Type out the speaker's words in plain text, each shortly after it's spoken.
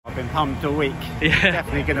been pumped all week. Yeah.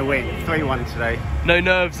 Definitely going to win. 3-1 today. No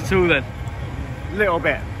nerves at all then? Little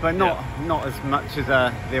bit, but not as much as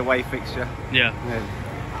the away fixture. Yeah.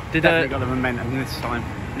 Definitely got the momentum this time.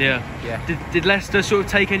 Yeah. Did Leicester sort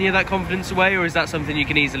of take any of that confidence away, or is that something you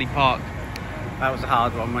can easily park? That was a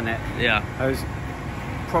hard one, wasn't it? Yeah. It was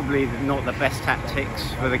probably not the best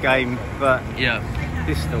tactics for the game, but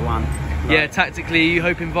this is the one. Yeah, tactically, are you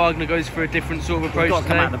hoping Wagner goes for a different sort of approach? We've got to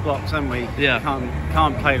come out the blocks, haven't we? Yeah.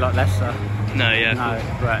 Can't play like Leicester. No, yeah. No,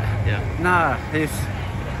 but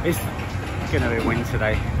it's going to be a win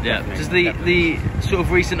today. Yeah. Definitely. Does the sort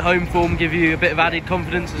of recent home form give you a bit of added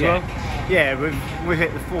confidence as well? Yeah, we've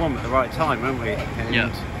hit the form at the right time, haven't we?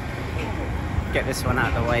 And get this one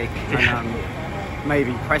out of the way. And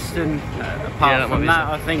maybe Preston. Apart from that,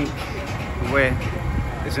 I think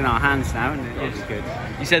it's in our hands now, and it's good.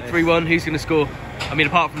 You said 3-1. Who's going to score? I mean,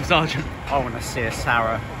 apart from Sargent. I want to see a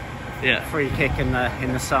Sarah. Yeah. Free kick in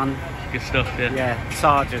the sun. Good stuff. Yeah. Yeah.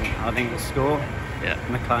 Sargent, I think will score. Yeah.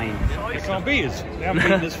 McLean. They can't beat us. They haven't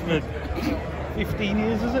beaten us for 15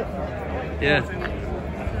 years, is it? Yeah.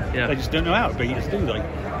 Yeah. They just don't know how to beat us, do they?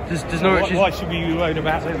 Does Norwich? Why should we be worried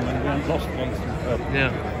about them when we haven't lost against them?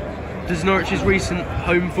 Yeah. Does Norwich's recent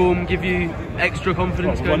home form give you extra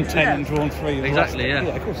confidence? Well, won 10 and drawn 3. Exactly. Yeah.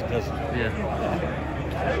 Yeah, of course it does. Yeah.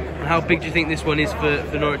 And how big do you think this one is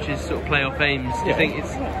for Norwich's sort of playoff aims? Do you think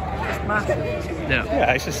it's massive? Yeah.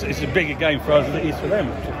 Yeah, it's a bigger game for us than it is for them.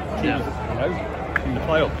 Yeah. You know, in the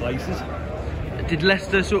playoff places. Did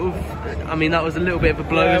Leicester sort of? I mean, that was a little bit of a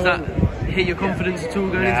blow. Does that hit your confidence at all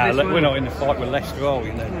going into this one? We're not in the fight with Leicester, are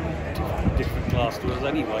we? They're different class to us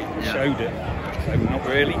anyway. We showed it, so not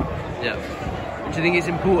really. Yeah. Do you think it's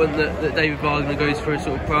important that David Wagner goes for a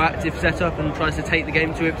sort of proactive setup and tries to take the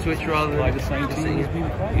game to Ipswich rather than the same team we've been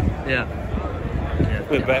playing? Yeah.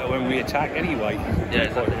 We're better when we attack anyway. Yeah,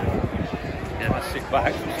 exactly. Let's sit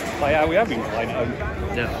back, play how we have been playing at home.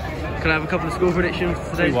 Yeah. Can I have a couple of score predictions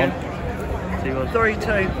for today's game? 2-1.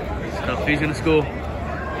 3-2. Who's going to score?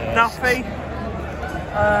 Duffy,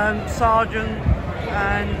 Sargent,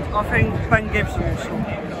 and I think Ben Gibson will score.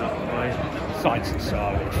 Sides and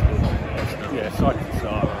Sarah. Yeah, sides and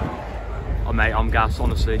Sarah. Oh mate, I'm gassed,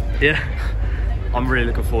 honestly. Yeah. I'm really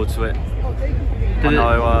looking forward to it. I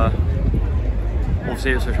know,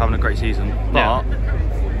 obviously Ipswich having a great season, but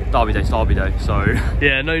Derby Day's Derby Day, so...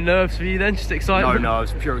 Yeah, no nerves for you then, just excitement? No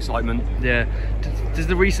nerves, pure excitement. Yeah. Does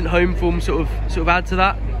the recent home form sort of add to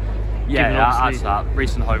that? Yeah, adds to that.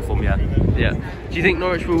 Recent home form, yeah. Yeah. Do you think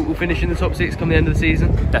Norwich will finish in the top 6 come the end of the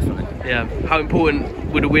season? Definitely. Yeah. How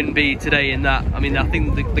important would a win be today in that? I mean, I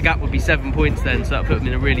think the gap would be 7 points then, so that put them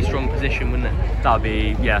in a really strong position, wouldn't it? That would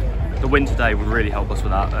be, the win today would really help us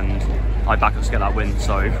with that, and I back us to get that win,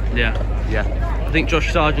 so... Yeah. I think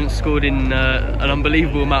Josh Sargent scored in an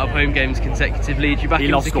unbelievable amount of home games consecutively. Do you back him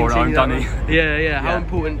to continue scoring that? doesn't he? Yeah. How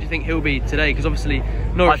important do you think he'll be today? Because obviously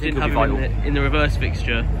Norwich didn't have him in the reverse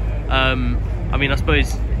fixture. I mean, I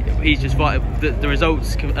suppose he's just vital. The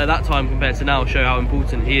results at that time compared to now show how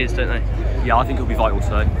important he is, don't they? Yeah, I think he'll be vital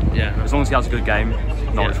today. Yeah. As long as he has a good game,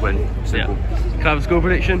 Norwich win. Simple. Yeah. Can I have a score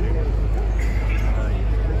prediction?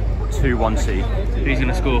 2-1 Who's going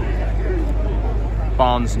to score?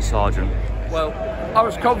 Barnes and Sargent. Well, I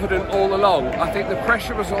was confident all along. I think the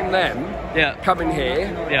pressure was on them coming here.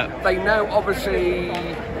 They know, obviously,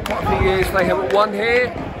 quite a few years they haven't won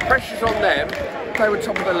here. Pressure's on them. They were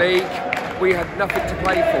top of the league. We had nothing to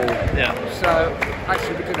play for. So,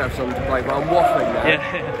 actually, we did have something to play for. I'm waffling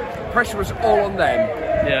now. Pressure was all on them.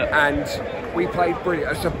 And we played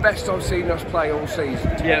brilliant. It's the best I've seen us play all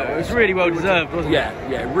season. It was really well deserved, wasn't it?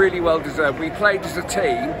 Yeah, really well deserved. We played as a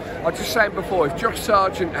team. I was just saying before, if Josh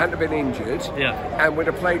Sargent hadn't been injured and we'd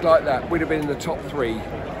have played like that, we'd have been in the top 3,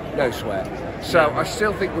 no sweat. So I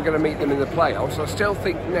still think we're going to meet them in the playoffs. I still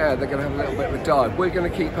think now they're going to have a little bit of a dive. We're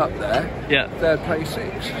going to keep up there. They're play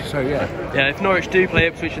 6. So yeah, if Norwich do play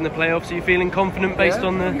Ipswich in the playoffs, are you feeling confident based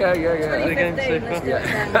on the game so far?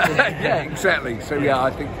 Yeah, exactly. So yeah,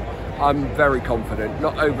 I think I'm very confident.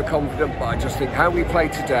 Not overconfident, but I just think how we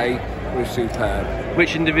played today was superb.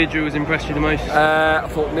 Which individuals impressed you the most? I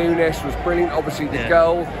thought Nunes was brilliant, obviously the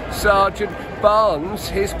goal. Sargent, Barnes,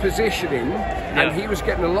 his positioning, and he was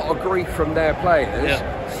getting a lot of grief from their players.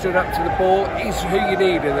 Stood up to the ball. He's who you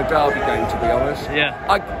need in a derby game, to be honest.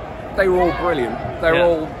 They were all brilliant. They were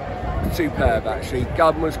all superb, actually.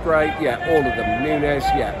 Gunn was great. All of them. Nunes,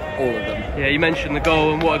 all of them. You mentioned the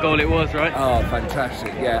goal, and what a goal it was, right? Oh,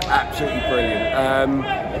 fantastic. Absolutely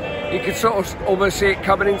brilliant. You could sort of almost see it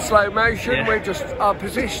coming in slow motion. We're just, our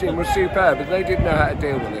positioning was superb, but they didn't know how to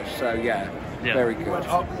deal with it. So very good.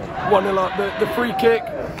 One of the free kick,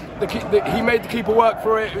 he made the keeper work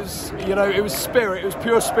for it. It was, you know, it was spirit. It was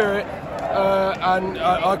pure spirit, and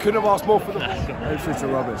I couldn't have asked more for them. Ipswich are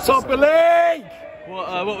rubbish. Top of the league.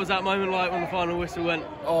 What was that moment like when the final whistle went?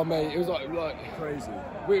 Oh mate, it was like crazy.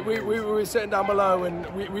 We were sitting down below and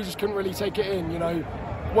we just couldn't really take it in, you know.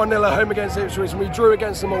 1-0 at home against Ipswich and we drew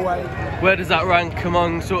against them away. Where does that rank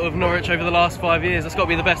among sort of Norwich over the last 5 years? That's got to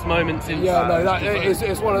be the best moment since... Yeah, no,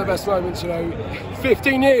 it's one of the best moments, you know.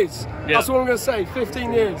 15 years, that's what I'm going to say,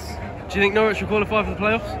 15 years. Do you think Norwich will qualify for the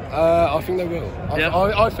playoffs? I think they will. Yeah.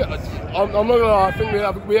 I'm not gonna lie. I think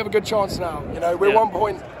we have a good chance now. You know, we're 1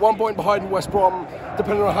 point behind West Brom,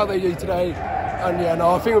 depending on how they do today. And yeah, no,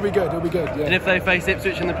 I think it'll be good. It'll be good. Yeah. And if they face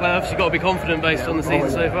Ipswich in the playoffs, you've got to be confident based on the season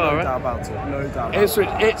so far, right? No doubt about it. No doubt.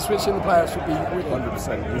 Ipswich in the playoffs would be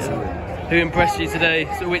 100% easily. Who impressed you today?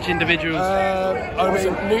 So which individuals? I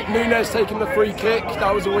mean, Nunes taking the free kick.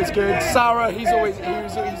 That was always good. Sarah, he's always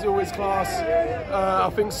class. I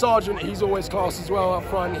think Sargent, he's always class as well up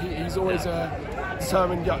front. He's always a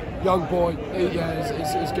determined young boy. Yeah,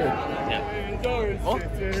 it's good. Yeah.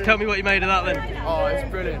 Just tell me what you made of that then. Oh, it's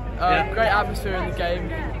brilliant. Great atmosphere in the game.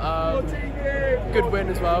 Good win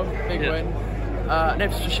as well. Big win. And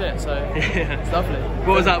Ipswich are shit, so it's lovely.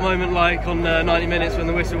 What was that moment like on 90 minutes when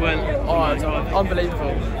the whistle went? Oh, it's unbelievable.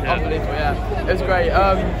 Unbelievable, yeah. It was great.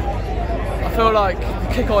 I feel like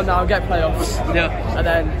kick on now and get playoffs. Yeah. And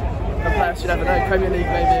then the playoffs, you never know, Premier League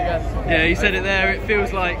maybe again. Yeah, you said it there. It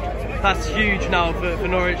feels like that's huge now for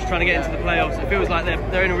Norwich trying to get into the playoffs. It feels like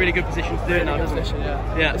they're in a really good position to do it now, doesn't it?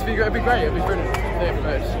 Yeah. It'd be great. It'd be brilliant.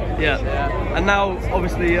 Yeah. And now,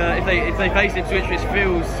 obviously, if they face Ipswich, which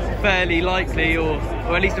feels fairly likely, or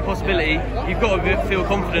at least a possibility, you've got to feel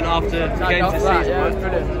confident after the games this season. Yeah, it's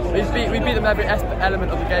brilliant. We beat them every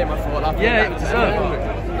element of the game, I thought. Yeah, it was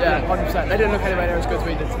deserved. Yeah, 100%. They didn't look anywhere near as good as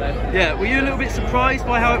we did today. Yeah, were you a little bit surprised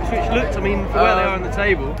by how Ipswich looked? I mean, for where they are on the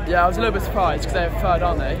table. Yeah, I was a little bit surprised because they're third,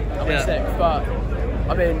 aren't they? I'm sixth, but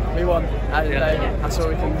I mean, we won. And that's all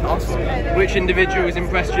we can ask for. Which individual has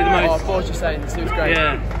impressed you the most? Oh, Borja Saints, he was great.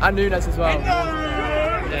 Yeah. And Nunes as well.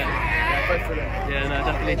 Yeah, both brilliant. Yeah, no,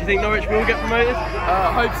 definitely. Do you think Norwich will get promoted?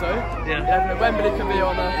 I hope so. Yeah. Wembley can be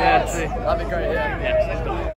on there. Yeah, that'd be great, yeah.